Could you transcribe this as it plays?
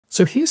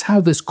So here's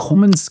how this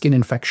common skin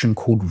infection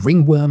called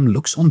ringworm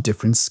looks on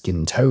different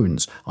skin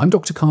tones. I'm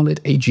Dr.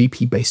 Khalid, a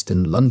GP based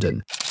in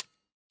London.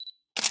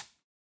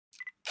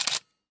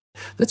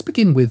 Let's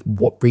begin with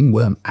what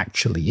ringworm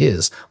actually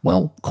is.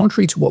 Well,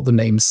 contrary to what the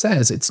name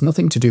says, it's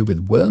nothing to do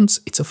with worms.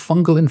 It's a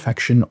fungal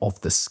infection of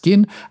the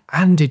skin,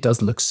 and it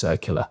does look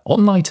circular.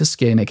 On lighter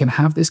skin, it can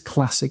have this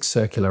classic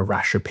circular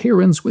rash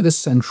appearance with a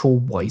central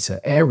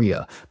whiter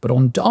area, but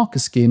on darker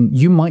skin,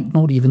 you might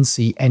not even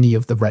see any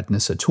of the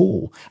redness at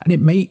all, and it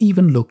may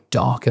even look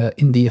darker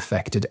in the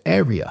affected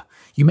area.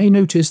 You may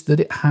notice that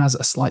it has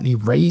a slightly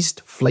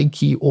raised,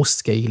 flaky, or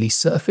scaly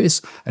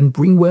surface, and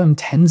ringworm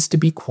tends to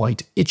be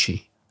quite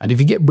itchy. And if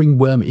you get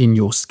ringworm in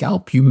your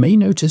scalp, you may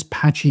notice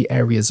patchy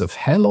areas of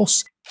hair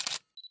loss.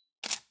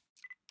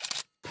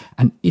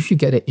 And if you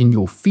get it in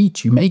your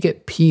feet, you may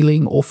get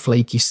peeling or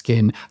flaky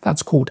skin.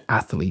 That's called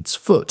athlete's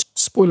foot.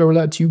 Spoiler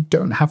alert, you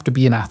don't have to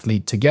be an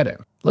athlete to get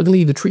it.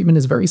 Luckily, the treatment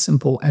is very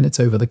simple and it's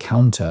over the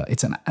counter.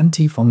 It's an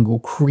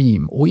antifungal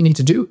cream. All you need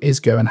to do is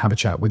go and have a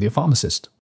chat with your pharmacist.